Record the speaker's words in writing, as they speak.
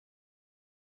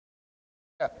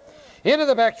Into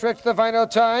the backstretch, the final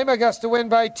time. Augusta win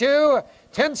by 2.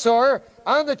 Tensor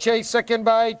on the chase, second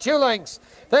by 2 lengths.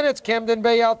 Then it's Camden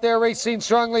Bay out there racing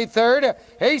strongly third.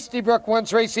 Hasty Brook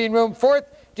once racing room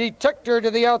fourth. Detector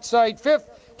to the outside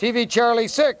fifth. TV Charlie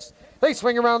sixth. They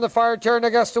swing around the far turn.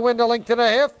 Augusta win a length and a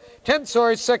half.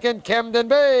 Tensor second. Camden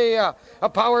Bay. A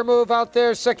power move out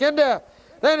there second.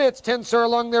 Then it's Tensor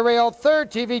along the rail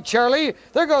third. TV Charlie.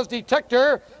 There goes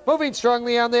Detector. Moving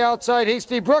strongly on the outside.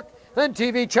 Hasty Brook. Then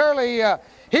TV Charlie.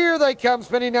 Here they come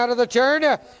spinning out of the turn.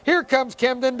 Here comes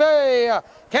Camden Bay.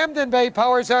 Camden Bay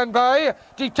powers on by.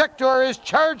 Detector is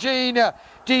charging.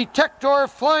 Detector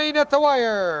flying at the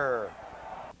wire.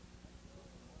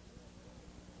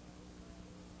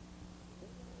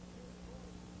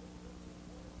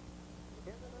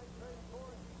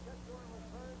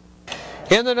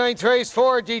 In the 9th race,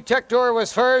 4, Detector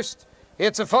was first.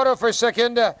 It's a photo for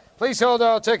second. Please hold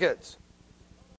all tickets.